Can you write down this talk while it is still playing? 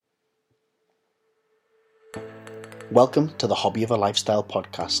Welcome to the Hobby of a Lifestyle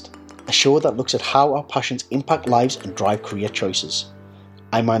podcast, a show that looks at how our passions impact lives and drive career choices.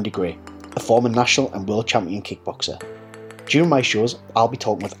 I'm Andy Gray, a former national and world champion kickboxer. During my shows, I'll be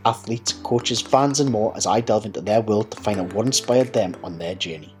talking with athletes, coaches, fans and more as I delve into their world to find out what inspired them on their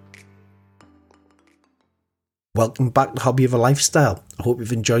journey. Welcome back to Hobby of a Lifestyle. I hope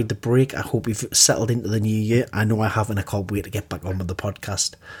you've enjoyed the break. I hope you've settled into the new year. I know I have, and I can't wait to get back on with the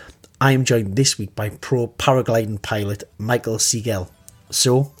podcast. I am joined this week by pro paragliding pilot Michael Siegel.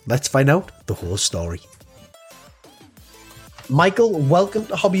 So let's find out the whole story. Michael, welcome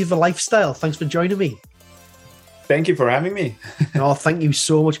to Hobby of a Lifestyle. Thanks for joining me. Thank you for having me. Oh, thank you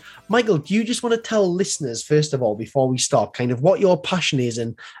so much. Michael, do you just want to tell listeners, first of all, before we start, kind of what your passion is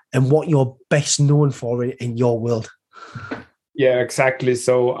and what you're best known for in your world? Yeah, exactly.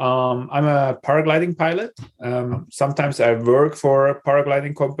 So I'm a paragliding pilot. Sometimes I work for a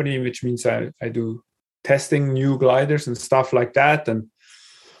paragliding company, which means I do testing new gliders and stuff like that. And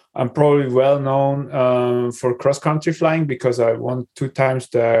I'm probably well known for cross-country flying because I won 2 times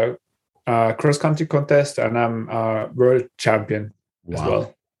the cross-country contest, and I'm a world champion as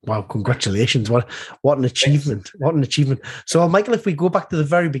well. Wow, congratulations. What an achievement. Thanks. What an achievement. So, Michael, if we go back to the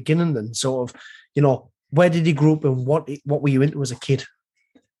very beginning then, sort of, where did you grow up and what were you into as a kid?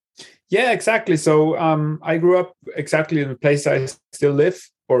 Yeah, exactly. So I grew up exactly in the place I still live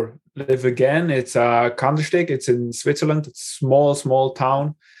again. It's Kandersteg. It's in Switzerland. It's a small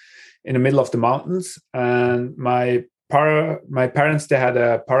town in the middle of the mountains. And my parents, they had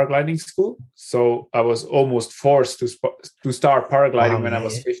a paragliding school. So I was almost forced to start paragliding when I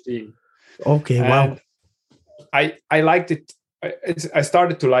was 15. Okay, and wow. I liked it. I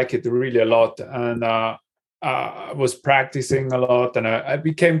started to like it really a lot, and I was practicing a lot, and I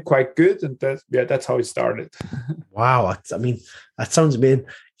became quite good, and that's how it started. Wow, that sounds amazing.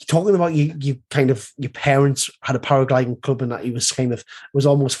 You're talking about you kind of your parents had a paragliding club, and that was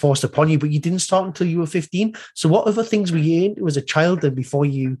almost forced upon you, but you didn't start until you were 15. So, what other things were you into as a child then before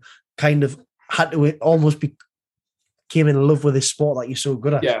you kind of had to almost came in love with this sport that you're so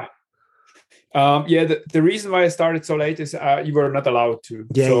good at? Yeah. The reason why I started so late is you were not allowed to.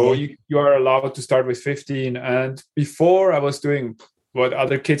 You are allowed to start with 15. And before I was doing what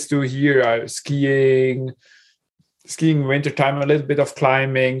other kids do here, skiing wintertime, a little bit of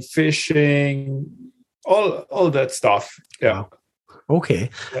climbing, fishing, all that stuff. Yeah. Wow. Okay.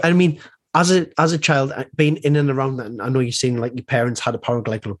 Yeah. I mean, as a child, being in and around that, and I know you're saying like your parents had a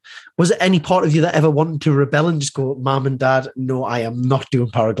paraglide club. Was there any part of you that ever wanted to rebel and just go, Mom and Dad, no, I am not doing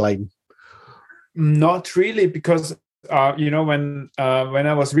paragliding? Not really, because when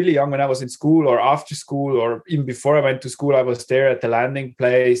I was really young, when I was in school or after school or even before I went to school, I was there at the landing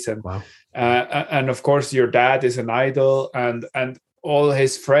place, and wow. And of course your dad is an idol, and all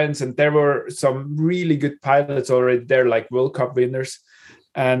his friends, and there were some really good pilots already there, like World Cup winners,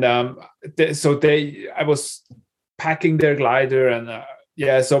 and I was packing their glider, and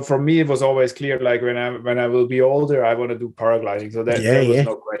so for me it was always clear, like when I will be older, I want to do paragliding. So there was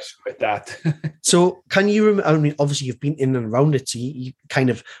no question with that. So can you remember? I mean, obviously you've been in and around it, so you kind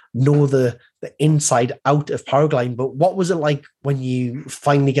of know the inside out of paragliding. But what was it like when you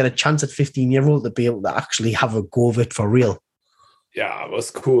finally get a chance at 15-year-old to be able to actually have a go of it for real? Yeah, it was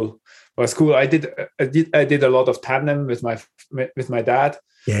cool. I did a lot of tandem with my dad.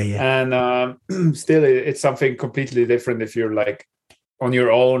 Yeah. And still, it's something completely different if you're like on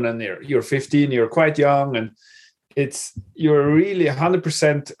your own and you're 15, you're quite young, and you're really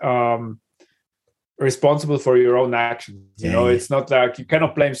 100% responsible for your own actions. It's not like you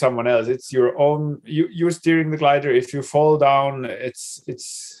cannot blame someone else. It's your own. You're steering the glider. If you fall down,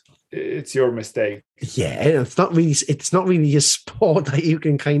 it's your mistake. Yeah, it's not really a sport that you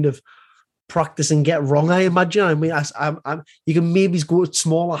can kind of practice and get wrong, I imagine. I mean, you can maybe go at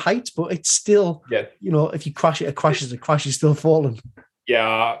smaller heights, but it's still, if you crash, it crashes. You're still falling.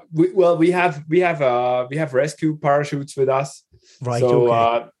 Yeah, we have rescue parachutes with us, right?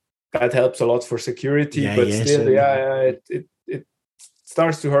 So that helps a lot for security. It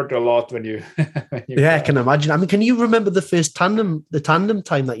starts to hurt a lot when you. I can imagine. I mean, can you remember the first tandem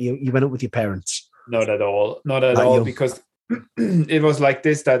time that you went up with your parents? Not at all, because it was like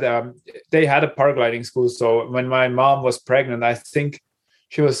this, that they had a paragliding school. So when my mom was pregnant, I think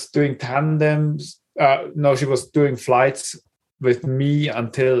she was doing tandems. She was doing flights with me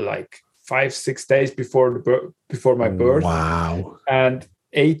until like 5-6 days before my birth. Wow. And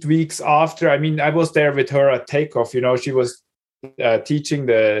 8 weeks after, I was there with her at takeoff. She was teaching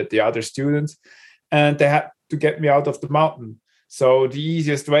the other students, and they had to get me out of the mountain. So the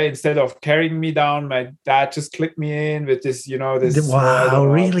easiest way, instead of carrying me down, my dad just clipped me in with this, Wow,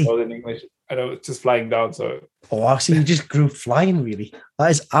 really? in English, I know, just flying down. So I see. You just grew up flying, really.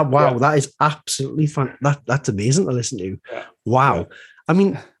 That is wow. yeah, That is absolutely fun. That's amazing to listen to. yeah, Wow. yeah. I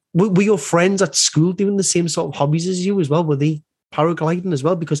mean, were your friends at school doing the same sort of hobbies as you as well? Were they paragliding as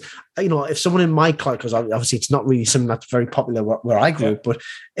well? Because if someone in my class, because obviously it's not really something that's very popular where I grew up, but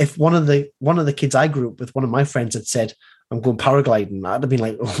if one of the kids I grew up with, one of my friends had said, "I'm going paragliding," I'd have been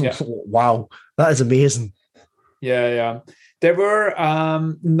like, "Wow, that is amazing." Yeah. There were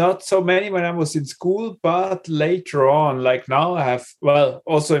not so many when I was in school, but later on, like now, I have. Well,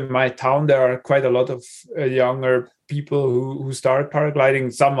 also in my town, there are quite a lot of younger people who started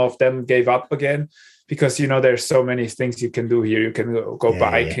paragliding. Some of them gave up again because there's so many things you can do here. You can go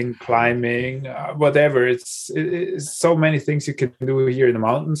biking, climbing, whatever. It's so many things you can do here in the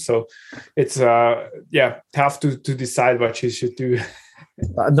mountains. So it's tough to decide what you should do.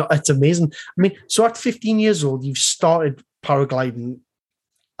 No, it's amazing. I mean, so at 15 years old, you've started paragliding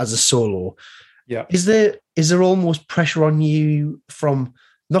as a solo. Yeah. Is there almost pressure on you from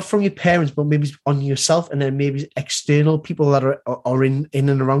not from your parents, but maybe on yourself, and then maybe external people that are in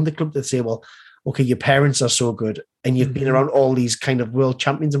and around the club that say, well, okay, your parents are so good, and you've been around all these kind of world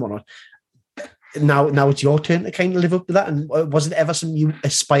champions and whatnot. Now it's your turn to kind of live up to that. And was it ever something you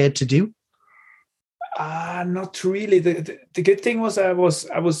aspired to do? Not really. The good thing was I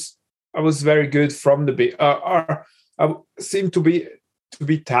was very good from the big. I seemed to be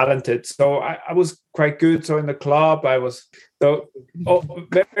talented, so I was quite good. So in the club, I was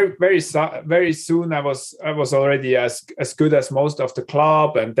very soon. I was already as good as most of the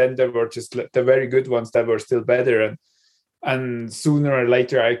club, and then there were just the very good ones that were still better, and sooner or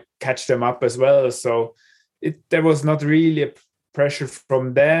later I catch them up as well. So there was not really a pressure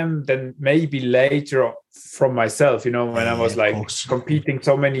from them. Then maybe later from myself, when I was competing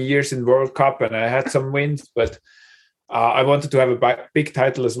so many years in World Cup and I had some wins, but I wanted to have a big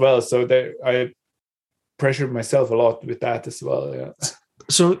title as well. So I pressured myself a lot with that as well. Yeah.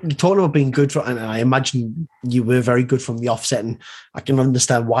 So you talked about being good, and I imagine you were very good from the offset, and I can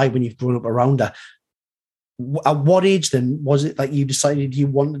understand why when you've grown up around that. At what age then was it that you decided you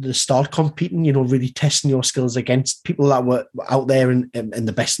wanted to start competing, really testing your skills against people that were out there and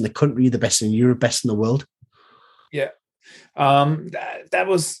the best in the country, the best in Europe, best in the world? Yeah. That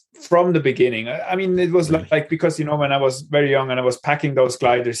was from the beginning. I mean, it was really? like because when I was very young and I was packing those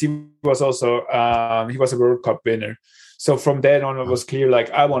gliders, he was also he was a World Cup winner. So from then on, it was clear like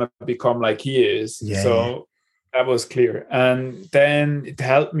I want to become like he is. Yeah. So that was clear, and then it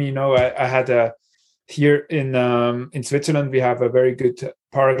helped me. I had here in Switzerland, we have a very good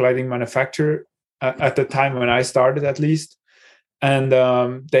paragliding manufacturer at the time when I started, at least. And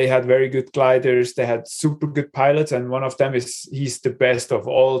they had very good gliders. They had super good pilots, and one of them he's the best of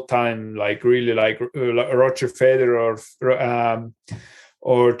all time, like really like Roger Federer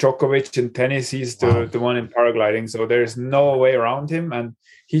or Djokovic in tennis. He's the one in paragliding. So there's no way around him. And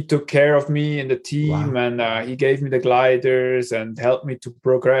he took care of me in the team, and he gave me the gliders and helped me to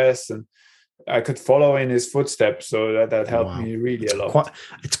progress, and I could follow in his footsteps. So that helped me really a lot.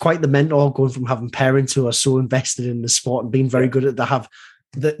 It's quite the mentor going from having parents who are so invested in the sport and being very good at to have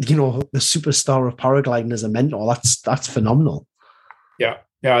the superstar of paragliding as a mentor. That's phenomenal. Yeah.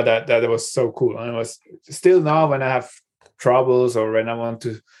 That was so cool. And it was still now when I have troubles or when I want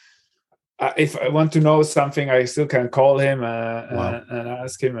to, if I want to know something, I still can call him and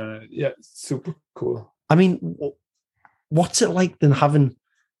ask him. Super cool. I mean, what's it like then having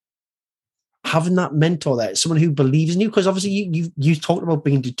that mentor there, someone who believes in you? Because obviously you talked about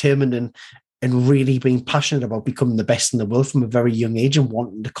being determined and really being passionate about becoming the best in the world from a very young age and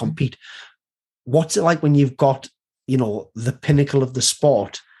wanting to compete. What's it like when you've got, the pinnacle of the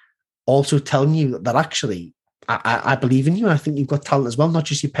sport also telling you that actually I believe in you, and I think you've got talent as well, not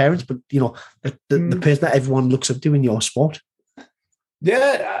just your parents, but the person that everyone looks up to in your sport?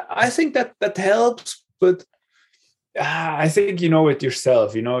 Yeah, I think that helps, but I think you know it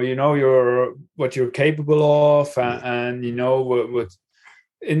yourself. You know what you're capable of, and what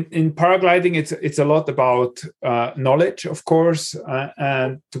in paragliding. It's a lot about knowledge, of course,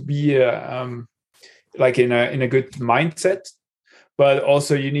 and to be like in a good mindset. But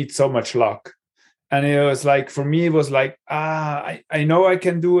also you need so much luck. And it was like, for me, it was like, I know I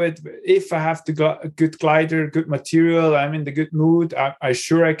can do it. If I have a good glider, good material, I'm in the good mood, I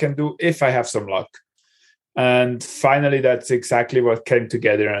sure I can do if I have some luck. And finally, that's exactly what came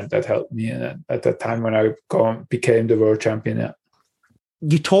together, and that helped me at that time when I became the world champion. Yeah.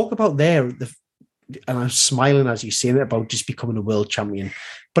 You talk about there, and I'm smiling as you say it, about just becoming a world champion.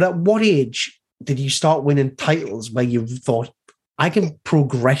 But at what age did you start winning titles where you thought, I can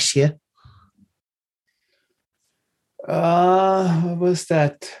progress here? What was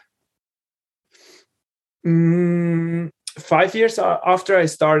that? 5 years after I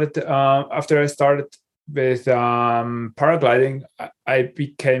started, with paragliding, I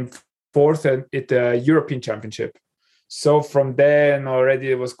became fourth at the European Championship. So from then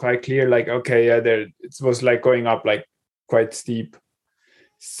already it was quite clear, like, okay, yeah, there it was like going up like quite steep.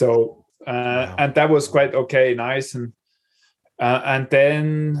 So Wow. and that was quite okay, nice, and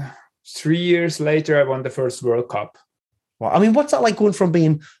then 3 years later I won the first World Cup. Well, I mean, what's that like going from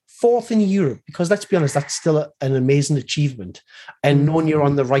being fourth in Europe? Because let's be honest, that's still an amazing achievement. And knowing you're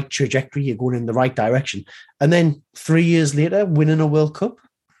on the right trajectory, you're going in the right direction. And then 3 years later, winning a World Cup.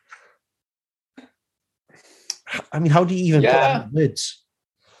 I mean, how do you even put that in words?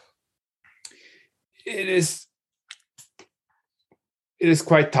 It is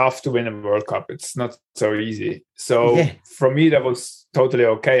quite tough to win a World Cup. It's not so easy. So for me, that was totally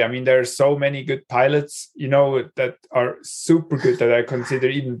okay. I mean, there are so many good pilots, that are super good that I consider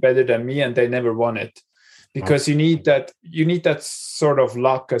even better than me, and they never won it, because you need that sort of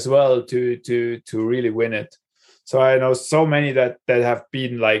luck as well to really win it. So I know so many that have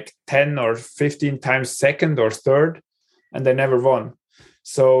been like 10 or 15 times second or third, and they never won.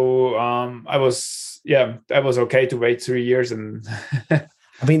 So I was okay to wait 3 years, and I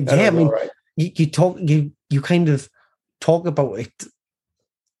mean, right. you kind of talk about it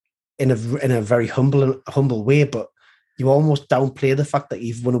in a very humble way, but you almost downplay the fact that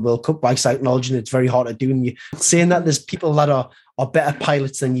you've won a World Cup by acknowledging it's very hard to do, and you saying that there's people that are better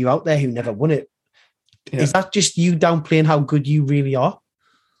pilots than you out there who never won it. Yeah. Is that just you downplaying how good you really are?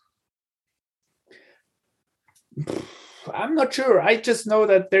 I'm not sure. I just know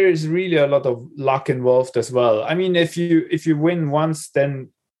that there is really a lot of luck involved as well. I mean, if you win once, then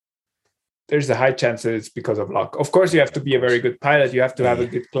there's a high chance that it's because of luck. Of course, you have to be a very good pilot. You have to have a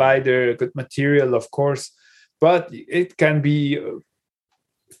good glider, a good material, of course. But it can be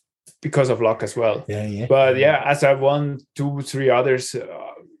because of luck as well. Yeah. But as I won 2-3 others,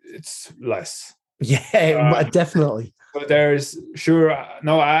 it's less. Yeah, definitely. But there's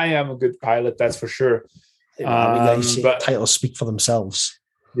I am a good pilot, that's for sure. But titles speak for themselves.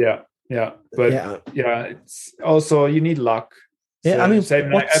 But it's also, you need luck. Yeah, so, I mean,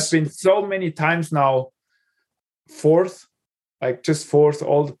 I've been so many times now fourth, like just fourth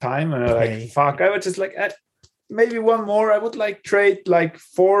all the time, and I would just like maybe one more. I would like trade like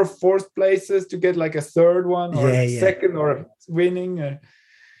 4 fourth places to get like a third one or second or winning.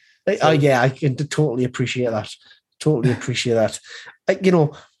 I can totally appreciate that.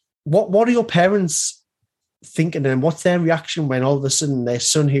 What are your parents thinking, and what's their reaction when all of a sudden their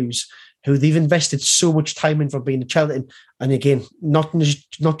son, who they've invested so much time in from being a child, and again, not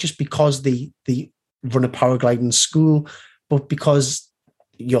just because they run a paragliding school, but because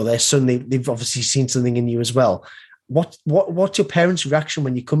their son, they've obviously seen something in you as well. What's your parents' reaction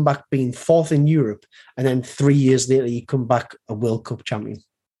when you come back being fourth in Europe, and then 3 years later you come back a World Cup champion?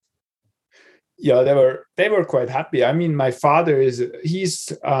 Yeah, they were quite happy. I mean, my father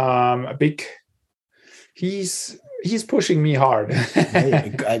he's pushing me hard.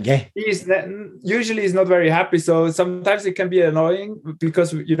 He's not very happy. So sometimes it can be annoying,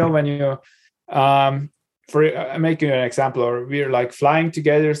 because when you for making an example, or we're like flying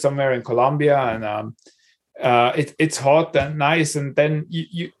together somewhere in Colombia, and it's hot and nice, and then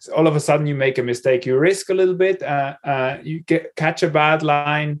you all of a sudden you make a mistake, you risk a little bit, you catch a bad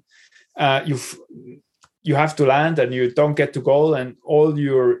line. You have to land and you don't get to goal, and all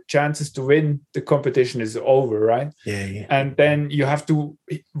your chances to win the competition is over, right? Yeah. And then you have to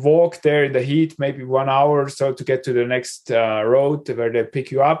walk there in the heat, maybe 1 hour or so, to get to the next road where they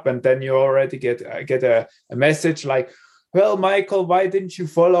pick you up, and then you already get a message like, well, Michael, why didn't you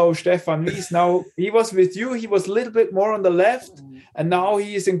follow Stefan Wies? Now he was with you, he was a little bit more on the left, and now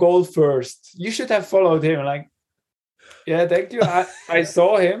he is in goal first. You should have followed him. Like, yeah, thank you. I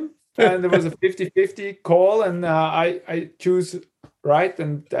saw him. And there was a 50-50 call, and I choose right,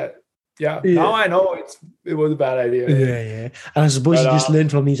 and now I know it was a bad idea. Yeah. And I suppose you just learn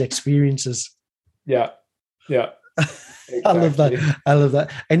from these experiences. Yeah. Exactly. I love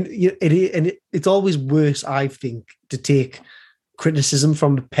that. And it's always worse, I think, to take criticism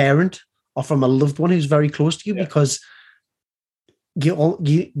from a parent or from a loved one who's very close to you, because you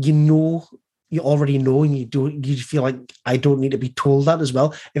already know, and you feel like, I don't need to be told that as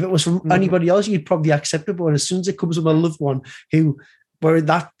well. If it was from anybody else, you'd probably accept it. But as soon as it comes from a loved one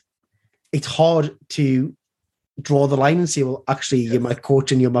it's hard to draw the line and say, well, actually, you're my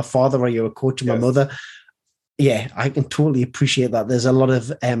coach and you're my father, or you're a coach and my mother. Yeah, I can totally appreciate that. There's a lot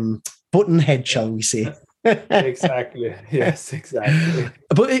of button head, shall we say. Exactly. Yes, exactly.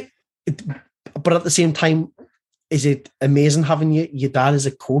 But at the same time, is it amazing having your dad as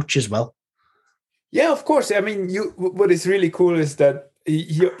a coach as well? Yeah, of course. I mean, what is really cool is that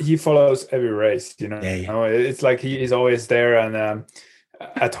he follows every race. Yeah, yeah. It's like he is always there and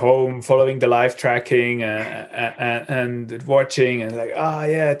at home following the live tracking and watching and like,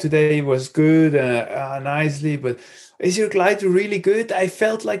 yeah, today was good, nicely, but is your glider really good? I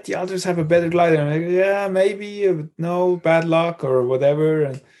felt like the others have a better glider. I'm like, yeah, maybe, no, bad luck or whatever.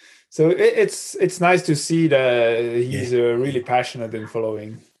 And so it's nice to see that he's really passionate in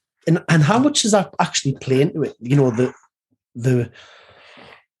following. And how much does that actually play into it?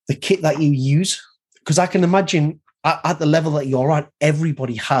 The kit that you use, because I can imagine at the level that you're at,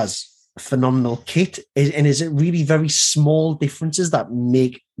 everybody has a phenomenal kit, and is it really very small differences that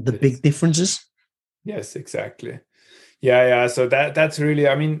make the big differences? Yes, exactly. Yeah. So that's really,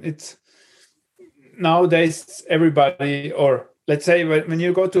 I mean, it's nowadays everybody, or let's say when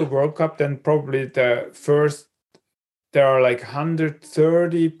you go to a World Cup, then probably there are like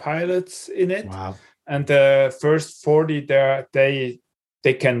 130 pilots in it. Wow. And the first 40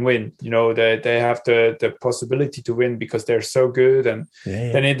 they can win. They have the possibility to win because they're so good. And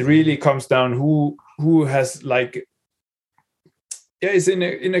then it really comes down who has like, is in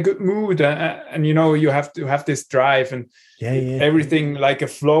a good mood, and you have to have this drive and everything like a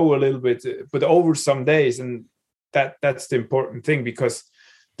flow a little bit, but over some days, and that's the important thing, because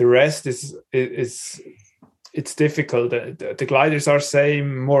the rest is it's difficult. The gliders are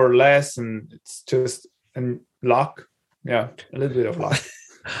same more or less, and it's just luck. Yeah, a little bit of luck.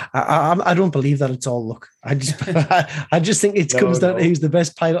 I don't believe that it's all luck. I just think it comes down to who's the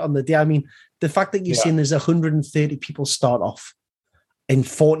best pilot on the day. I mean, the fact that you're saying there's 130 people start off, and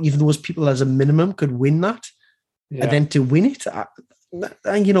 40 of those people as a minimum could win that, and then to win it,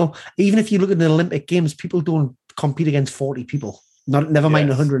 and even if you look at the Olympic Games, people don't compete against 40 people. Never mind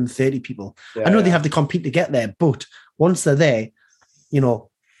 130 people. I know they have to compete to get there, but once they're there,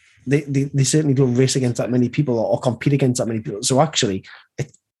 they certainly don't race against that many people or compete against that many people. So actually,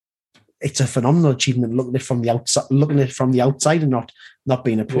 it's a phenomenal achievement looking at it from the outside and not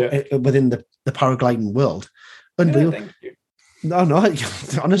being within the paragliding world. Unreal. Thank you. No,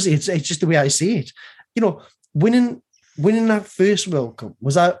 honestly, it's just the way I see it. Winning that first World Cup,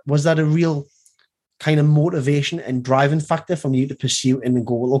 was that a real kind of motivation and driving factor from you to pursue and then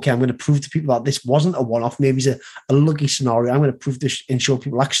go, well, okay, I'm going to prove to people that this wasn't a one-off, maybe it's a lucky scenario. I'm going to prove this and show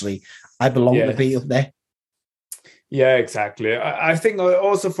people actually I belong to be up there. Yeah, exactly. I think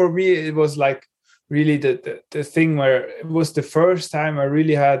also for me, it was like really the thing where it was the first time I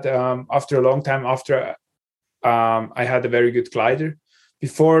really had, after a long time, after I had a very good glider.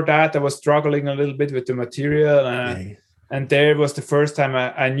 Before that, I was struggling a little bit with the material, and there was the first time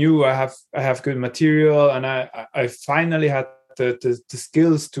I knew I have good material, and I finally had the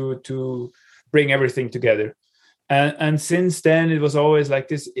skills to bring everything together. And since then, it was always like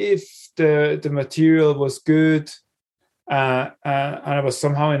this: if the material was good, and I was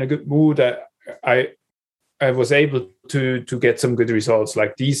somehow in a good mood, I was able to get some good results,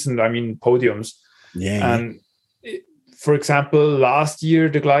 like decent, podiums. And for example, last year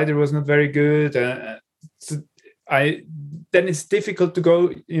the glider was not very good. Then it's difficult to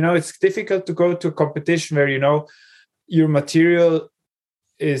go. It's difficult to go to a competition where your material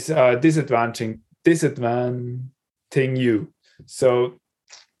is disadvantaging you. So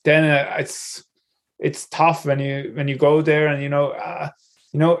then it's tough when you go there and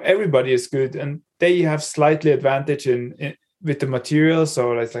everybody is good and they have slightly advantage in with the material.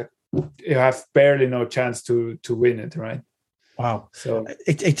 So it's like you have barely no chance to win it, right? Wow. So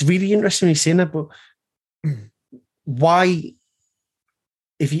it's really interesting you saying that, but why,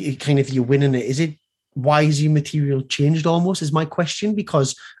 if you're winning it, is it why is your material changed almost is my question,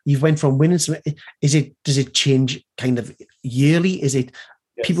 because you've went from winning some, does it change kind of yearly? Is it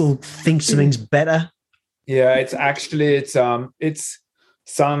people think something's better? Yeah, it's actually it's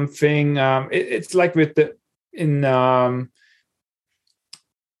something it's like with the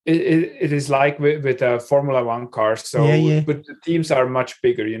it is like with a Formula One car. So but the teams are much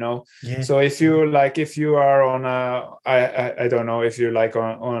bigger, So if you are on I don't know, if you're like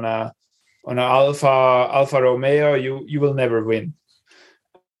on a Alfa Romeo, you will never win.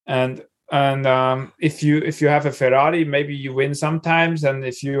 And if you have a Ferrari, maybe you win sometimes, and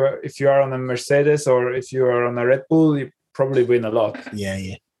if you are on a Mercedes or if you are on a Red Bull, you probably win a lot.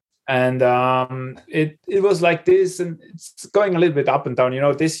 And it was like this, and it's going a little bit up and down.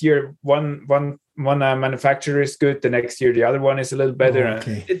 This year one manufacturer is good, the next year the other one is a little better. And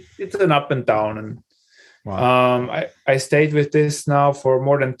it's an up and down. And wow. I stayed with this now for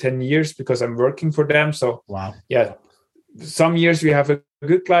more than 10 years because I'm working for them. So some years we have a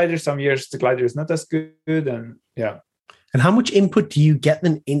good glider, some years the glider is not as good, and And how much input do you get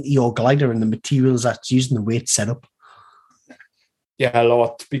then into your glider and the materials that's used in the weight setup? Yeah, a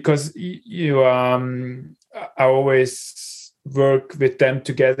lot, because I always work with them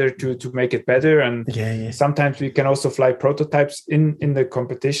together to make it better. And sometimes we can also fly prototypes in the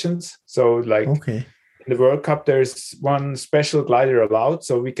competitions. So like in the World Cup, there's one special glider allowed,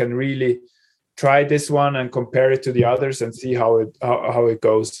 so we can really try this one and compare it to the others and see how it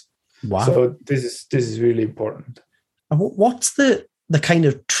goes. Wow. So this is really important. And what's the kind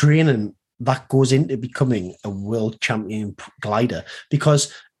of training that goes into becoming a world champion glider?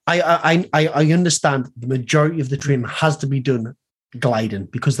 Because I understand the majority of the training has to be done gliding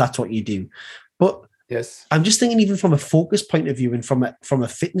because that's what you do. But yes, I'm just thinking even from a focus point of view and from a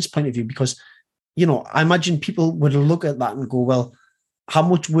fitness point of view, because, you know, I imagine people would look at that and go, well, how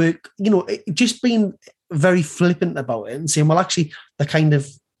much work, you know, just being very flippant about it and saying, well, actually, the kind of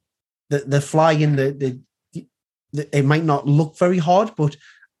the flying, it might not look very hard, but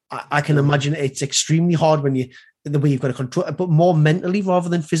I can imagine it's extremely hard when the way you've got to control it, but more mentally rather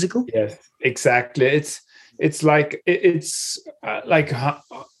than physical. Yes, exactly. It's like 80%,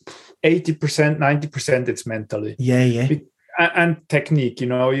 90% it's mentally. Yeah. And technique, you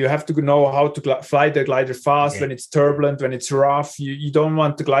know, you have to know how to fly the glider fast when it's turbulent, when it's rough. You don't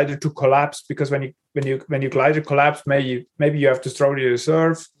want the glider to collapse, because when you glider collapse, maybe you have to throw the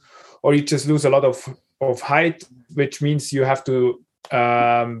reserve, or you just lose a lot of height, which means you have to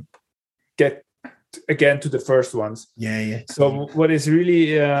get again to the first ones. Yeah. So what is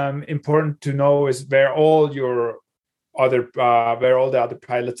really important to know is where all the other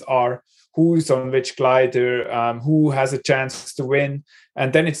pilots are, who's on which glider, who has a chance to win.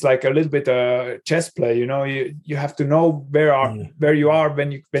 And then it's like a little bit chess play, you know. You have to know where you are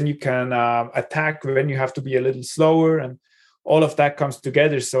when you can attack, when you have to be a little slower, and all of that comes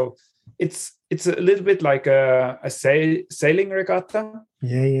together. So it's a little bit like a sailing regatta.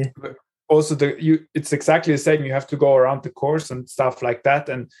 Yeah. Also, it's exactly the same. You have to go around the course and stuff like that,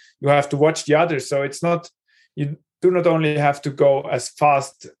 and you have to watch the others. So it's not, you do not only have to go as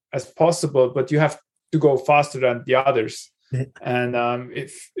fast as possible, but you have to go faster than the others. Yeah. And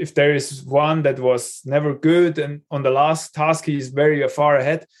if there is one that was never good, and on the last task he is very far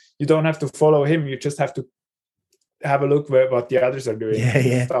ahead, you don't have to follow him. You just have to have a look what the others are doing.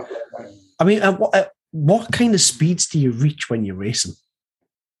 Yeah. Stuff like that. I mean, what kind of speeds do you reach when you're racing?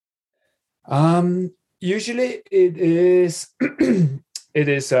 Usually it is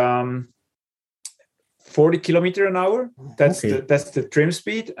 40 kilometers an hour. That's the trim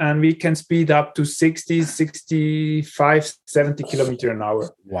speed, and we can speed up to 60, 65, 70 kilometers an hour.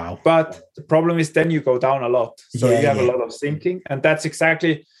 Wow. But the problem is then you go down a lot. So you have a lot of sinking, and that's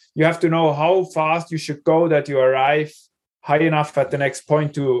exactly, you have to know how fast you should go that you arrive high enough at the next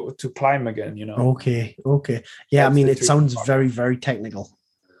point to climb again, you know. Okay. Yeah, I mean, it sounds very, very technical.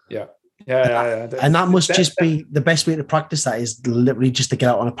 Yeah. And that must just be the best way to practice that, is literally just to get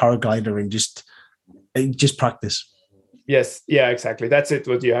out on a paraglider and just practice. Yes, yeah, exactly. That's it,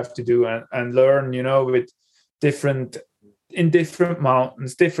 what you have to do, and learn, you know, with different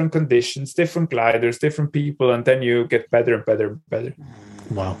mountains, different conditions, different gliders, different people, and then you get better and better and better.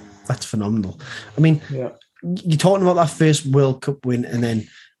 Wow, that's phenomenal. I mean, you're talking about that first World Cup win, and then,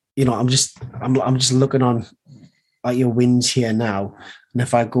 you know, I'm just looking on at your wins here now, and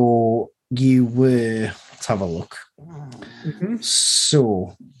if I go, you were, let's have a look. Mm-hmm.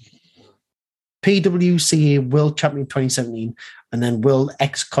 So, PWCA World Champion 2017, and then World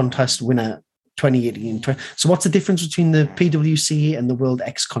X Contest winner 2018. So what's the difference between the PWCA and the World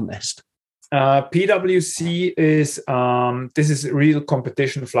X Contest? PWC is this is real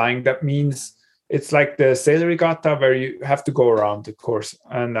competition flying. That means it's like the sail regatta where you have to go around the course,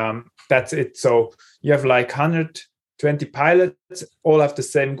 and that's it. So you have like 120 pilots, all have the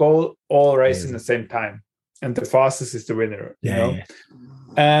same goal, all racing at the same time, and the fastest is the winner. You know?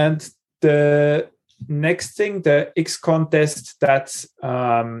 And the next thing, the X Contest, that's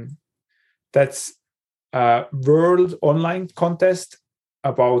world online contest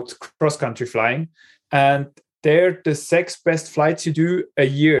about cross-country flying, and there the 6 best flights you do a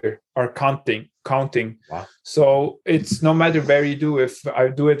year are counting. Wow. So it's no matter where you do. If I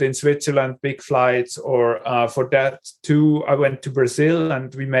do it in Switzerland, big flights, or for that too, I went to Brazil,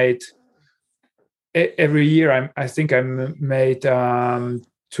 and we made every year. I think I made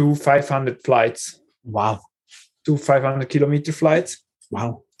 2 500 flights. Wow. 2 500 kilometer flights.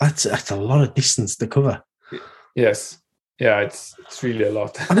 Wow, that's a lot of distance to cover. Yes, yeah, it's really a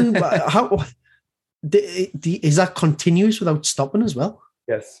lot. I mean, how is that continuous without stopping as well?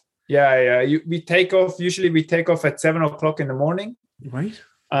 Yes, yeah. We take off. Usually, we take off at 7 o'clock in the morning, right?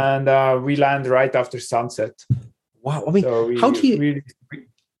 And we land right after sunset. Wow. I mean, So how do you? we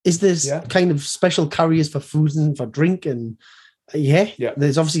Is this yeah, kind of special carriers for food and for drink and yeah? yeah,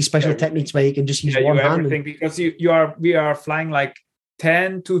 There's obviously special yeah, techniques where you can just use yeah. You one hand. everything because we are flying like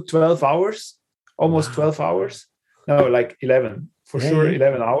 10 to 12 hours, almost Wow. 12 hours. No, like 11 for Yeah, sure, yeah,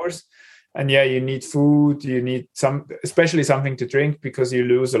 11 hours. And yeah, you need food, you need especially something to drink because you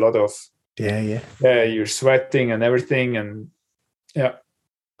lose a lot of, yeah, yeah. you're sweating and everything. And yeah,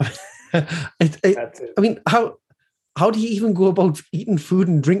 that's it. I mean, how do you even go about eating food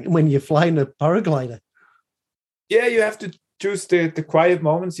and drinking when you're flying a paraglider? Yeah, you have to choose the quiet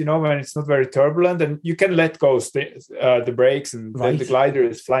moments, when it's not very turbulent, and you can let go the brakes, and then the Right. glider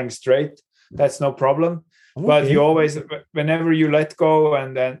is flying straight. That's no problem. But you Okay. always, whenever you let go,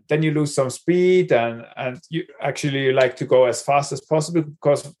 and then you lose some speed, and you actually like to go as fast as possible,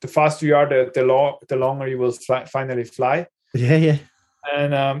 because the faster you are, the longer you will finally fly. Yeah, yeah.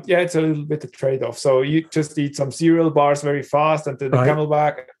 And yeah, it's a little bit of trade-off. So you just eat some cereal bars very fast, and then the Right.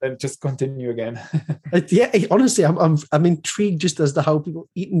 camelback, and then just continue again. Yeah, honestly, I'm intrigued just as to how people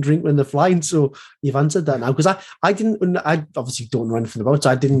eat and drink when they're flying. So you've answered that now, because I obviously don't know anything about it. So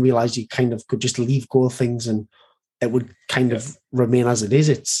I didn't realize you kind of could just leave go of things and it would kind Yeah. of remain as it is.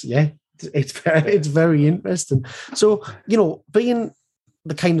 It's very interesting. So being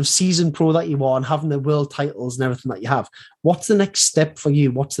the kind of seasoned pro that you are and having the world titles and everything that you have, what's the next step for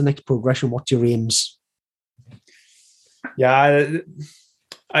you? What's the next progression? What's your aims? Yeah,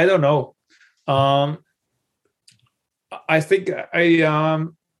 I don't know. I think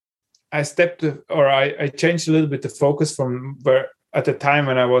I stepped, or I changed a little bit the focus from where at the time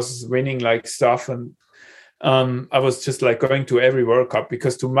when I was winning like stuff, and I was just like going to every World Cup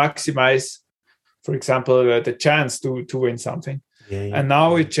because to maximize, for example, the chance to win something. Yeah, yeah. And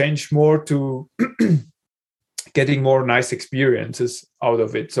now it changed more to getting more nice experiences out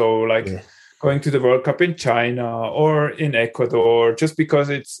of it. So like going to the World Cup in China or in Ecuador, just because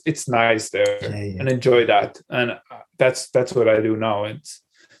it's nice there, and enjoy that. And that's what I do now. It's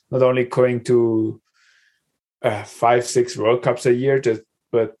not only going to 5-6 World Cups a year,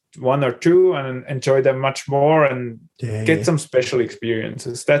 but 1 or 2, and enjoy them much more, and get some special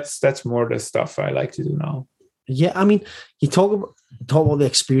experiences. That's more the stuff I like to do now. Yeah, I mean, you talk about the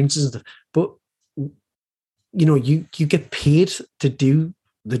experiences and stuff, but you get paid to do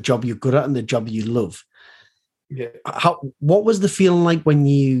the job you're good at and the job you love. Yeah. What was the feeling like when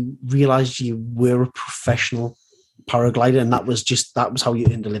you realized you were a professional paraglider and that was how you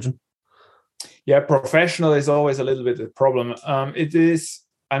earned a living? Yeah, professional is always a little bit a problem. It is.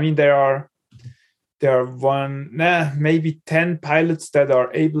 I mean, there are maybe 10 pilots that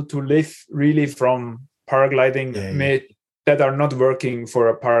are able to live really from paragliding, that are not working for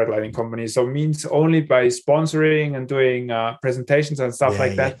a paragliding company. So it means only by sponsoring and doing presentations and stuff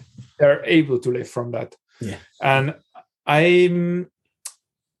like that, they're able to live from that. Yeah. And I'm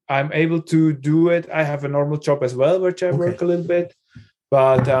able to do it. I have a normal job as well, which I work a little bit,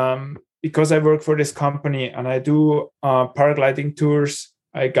 but because I work for this company and I do paragliding tours,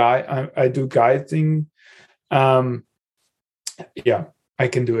 I do guiding. Yeah, I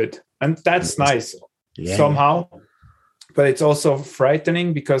can do it, and that's nice somehow. But it's also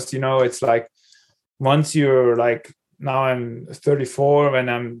frightening because it's like once you're like, now I'm 34, when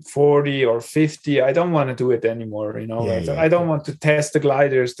I'm 40 or 50, I don't want to do it anymore. I don't want to test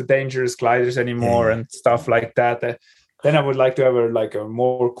the dangerous gliders anymore and stuff like that. Then I would like to have a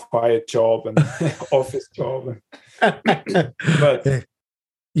more quiet job and office job. But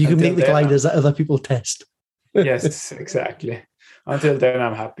you can make the gliders that other people test. Yes, exactly. Until then,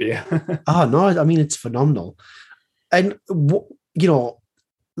 I'm happy. No, I mean, it's phenomenal. And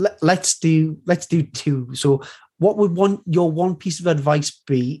let's do 2. So what would your one piece of advice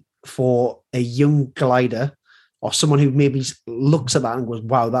be for a young glider or someone who maybe looks at that and goes,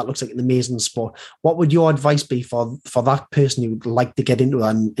 wow, that looks like an amazing sport? What would your advice be for that person who would like to get into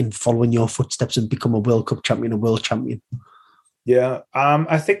that and follow in your footsteps and become a World Cup champion, a world champion? Yeah,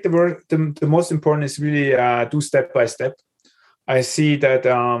 I think the most important is really do step by step. I see that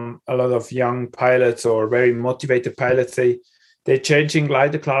a lot of young pilots or very motivated pilots, they're changing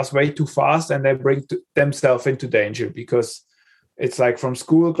glider class way too fast, and they bring themselves into danger, because it's like from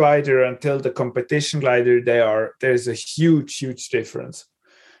school glider until the competition glider, there's a huge difference.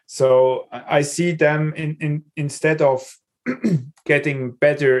 So I see them instead of getting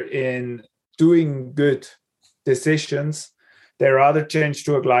better in doing good decisions, they rather change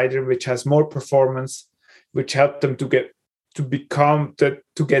to a glider which has more performance, which help them to get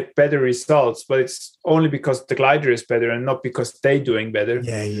better results. But it's only because the glider is better and not because they're doing better.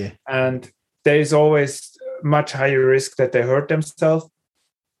 Yeah. And there is always much higher risk that they hurt themselves.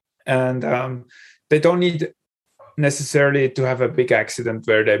 And they don't need necessarily to have a big accident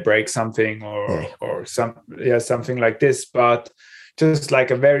where they break something or something like this, but just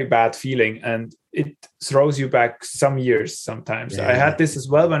like a very bad feeling, and it throws you back some years sometimes. I had this as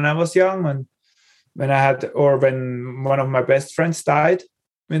well when I was young, when one of my best friends died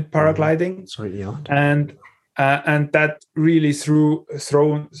with paragliding. Sorry, yeah. And that really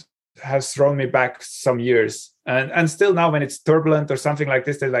has thrown me back some years, and still now when it's turbulent or something like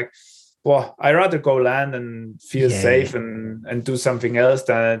this, they're like, well, I'd rather go land and feel safe and do something else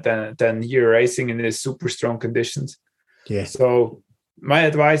than here racing in these super strong conditions. Yeah. So my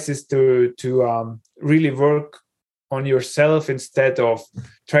advice is to really work on yourself instead of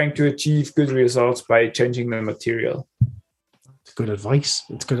trying to achieve good results by changing the material. It's good advice.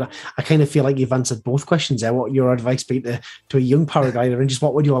 It's good. I kind of feel like you've answered both questions there. What would your advice be to a young paraglider, and just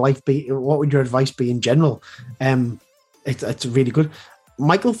what would your advice be in general? It's really good.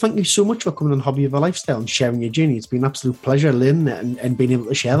 Michael, thank you so much for coming on Hobby of a Lifestyle and sharing your journey. It's been an absolute pleasure learning and being able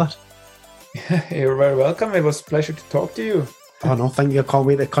to share that. You're very welcome. It was a pleasure to talk to you. Oh no, thank you. I can't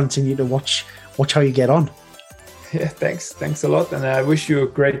wait to continue to watch how you get on. Yeah, thanks a lot, and I wish you a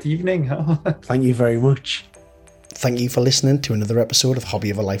great evening. Thank you very much. Thank you for listening to another episode of Hobby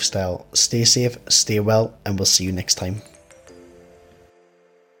of a Lifestyle. Stay safe, stay well, and we'll see you next time.